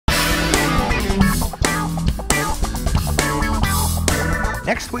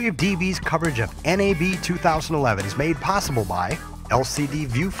NextWave DV's coverage of NAB 2011 is made possible by LCD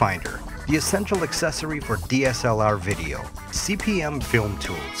Viewfinder, the essential accessory for DSLR video, CPM Film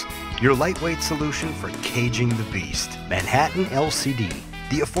Tools, your lightweight solution for caging the beast, Manhattan LCD,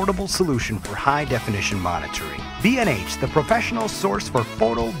 the affordable solution for high-definition monitoring, B&H, the professional source for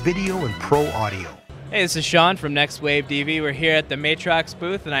photo, video, and pro audio. Hey, this is Sean from NextWave DV. We're here at the Matrox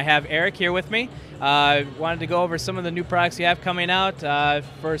booth, and I have Eric here with me. Wanted to go over some of the new products you have coming out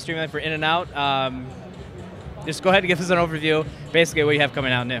for Streamline for In and Out. Just go ahead and give us an overview, basically what you have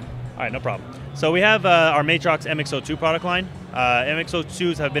coming out new. All right, no problem. So we have our Matrox MXO2 product line.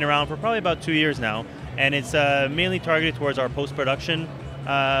 MXO2s have been around for probably about 2 years now, and it's mainly targeted towards our post-production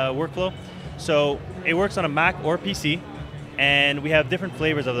workflow. So it works on a Mac or PC, and we have different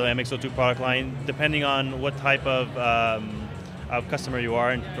flavors of the MXO2 product line depending on what type of customer you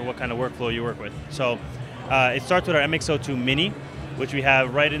are and for what kind of workflow you work with. So it starts with our MXO2 Mini, which we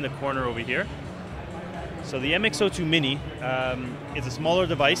have right in the corner over here. So the MXO2 Mini is a smaller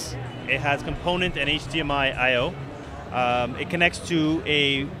device. It has component and HDMI I/O. It connects to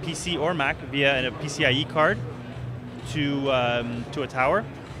a PC or Mac via a PCIe card to a tower,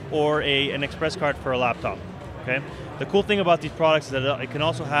 or an express card for a laptop. Okay. The cool thing about these products is that it can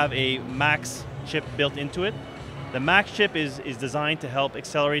also have a Max chip built into it. The Max chip is designed to help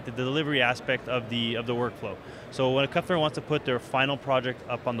accelerate the delivery aspect of the workflow. So when a customer wants to put their final project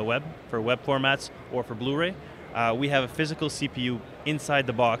up on the web for web formats or for Blu-ray, we have a physical CPU inside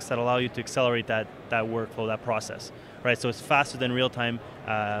the box that allow you to accelerate that workflow, that process. Right, so it's faster than real-time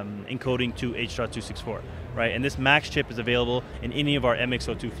encoding to H.264. Right, and this Max chip is available in any of our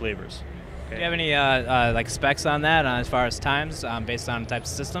MXO2 flavors. Okay. Do you have any like specs on that as far as times based on types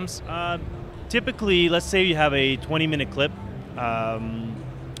of systems? Typically, let's say you have a 20-minute clip.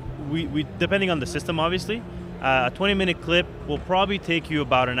 We depending on the system, obviously, a 20-minute clip will probably take you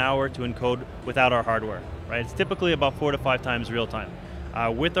about an hour to encode without our hardware. Right, it's typically about 4 to 5 times real-time.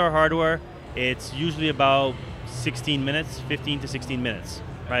 With our hardware, it's usually about 16 minutes, 15 to 16 minutes.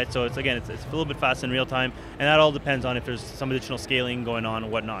 Right, so it's a little bit faster in real time, and that all depends on if there's some additional scaling going on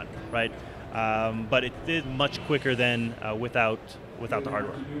and whatnot. Right, but it is much quicker than without the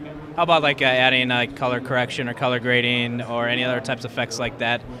hardware. How about like adding color correction or color grading or any other types of effects like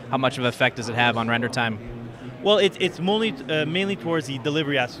that? How much of an effect does it have on render time? Well, it's mainly towards the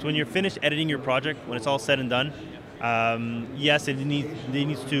delivery aspect. When you're finished editing your project, when it's all said and done, yes, it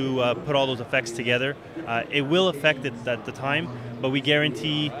needs to put all those effects together. It will affect it at the time, but we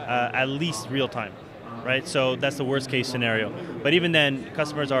guarantee at least real time, right? So that's the worst case scenario. But even then,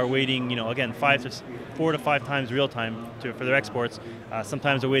 customers are waiting, again, 4 to 5 times real time for their exports.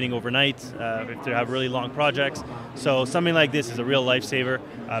 Sometimes they're waiting overnight if they have really long projects. So something like this is a real lifesaver.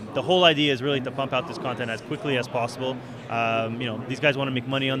 The whole idea is really to pump out this content as quickly as possible. These guys want to make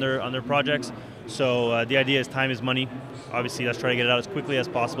money on their projects. So the idea is time is money. Obviously, let's try to get it out as quickly as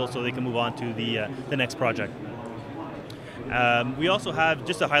possible so they can move on to the next project. We also have,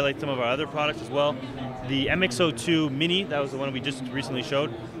 just to highlight some of our other products as well, the MXO2 Mini, that was the one we just recently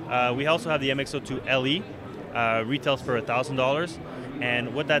showed. We also have the MXO2 LE, retails for $1,000.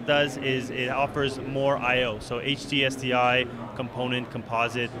 And what that does is it offers more I/O, so HD, SDI, component,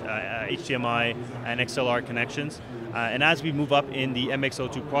 composite, HDMI, and XLR connections. And as we move up in the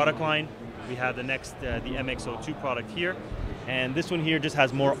MXO2 product line, we have the MXO2 product here. And this one here just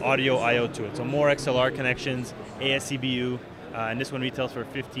has more audio I/O to it, so more XLR connections, ASCBU, and this one retails for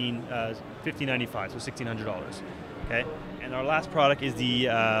 $1,595, so $1,600. Okay, and our last product is the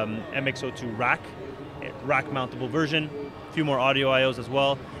MXO2 rack mountable version, a few more audio I/Os as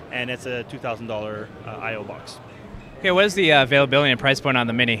well, and it's a $2,000 I/O box. Okay, what is the availability and price point on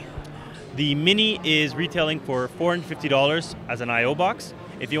the Mini? The Mini is retailing for $450 as an I/O box.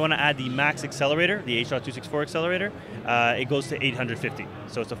 If you want to add the Max accelerator, the H.264 accelerator, it goes to $850.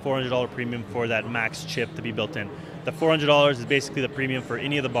 So it's a $400 premium for that Max chip to be built in. The $400 is basically the premium for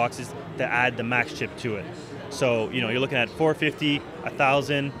any of the boxes to add the Max chip to it. So you're looking at $450,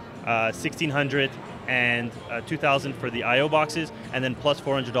 $1,000, $1,600, and $2,000 for the I/O boxes, and then plus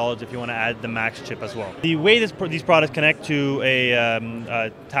 $400 if you want to add the Max chip as well. The way these products connect to a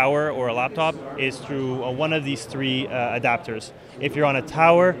tower or a laptop is through one of these 3 adapters. If you're on a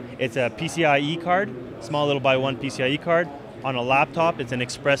tower, it's a PCIe card, small little by 1 PCIe card. On a laptop, it's an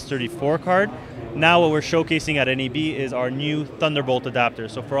Express 34 card. Now what we're showcasing at NAB is our new Thunderbolt adapter.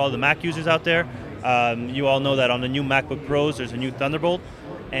 So for all the Mac users out there, you all know that on the new MacBook Pros, there's a new Thunderbolt.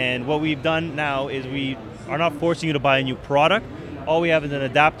 And what we've done now is we are not forcing you to buy a new product. All we have is an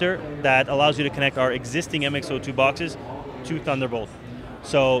adapter that allows you to connect our existing MXO2 boxes to Thunderbolt.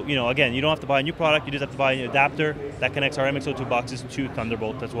 So, again, you don't have to buy a new product, you just have to buy an adapter that connects our MXO2 boxes to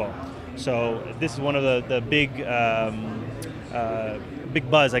Thunderbolt as well. So this is one of the big big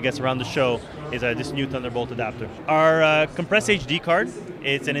buzz, I guess, around the show is this new Thunderbolt adapter. Our Compress HD card,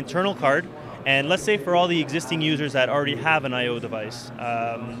 it's an internal card. And let's say for all the existing users that already have an I/O device,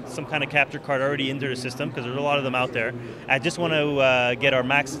 some kind of capture card already into the system, because there's a lot of them out there, I just want to get our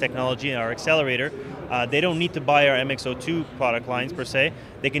Max technology and our accelerator. They don't need to buy our MXO2 product lines per se.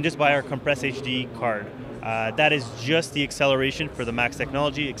 They can just buy our Compress HD card. That is just the acceleration for the Max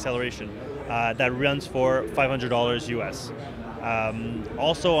technology acceleration. That runs for $500 US.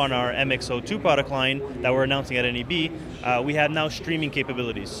 Also on our MXO2 product line that we're announcing at NAB, we have now streaming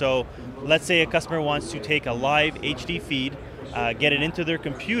capabilities. So let's say a customer wants to take a live HD feed, get it into their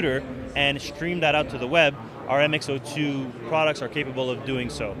computer, and stream that out to the web. Our MXO2 products are capable of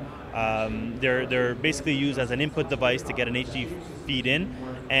doing so. They're basically used as an input device to get an HD feed in,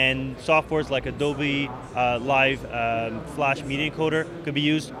 and softwares like Adobe Live Flash Media Encoder could be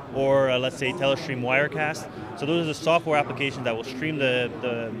used, or let's say Telestream Wirecast. So those are the software applications that will stream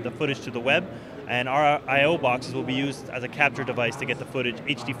the footage to the web, and our I/O boxes will be used as a capture device to get the footage,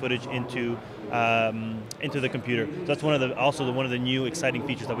 HD footage, into the computer. So that's also one of the new exciting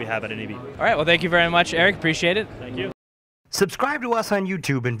features that we have at NAB. All right, well, thank you very much, Eric. Appreciate it. Thank you. Subscribe to us on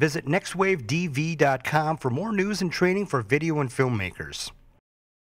YouTube and visit nextwavedv.com for more news and training for video and filmmakers.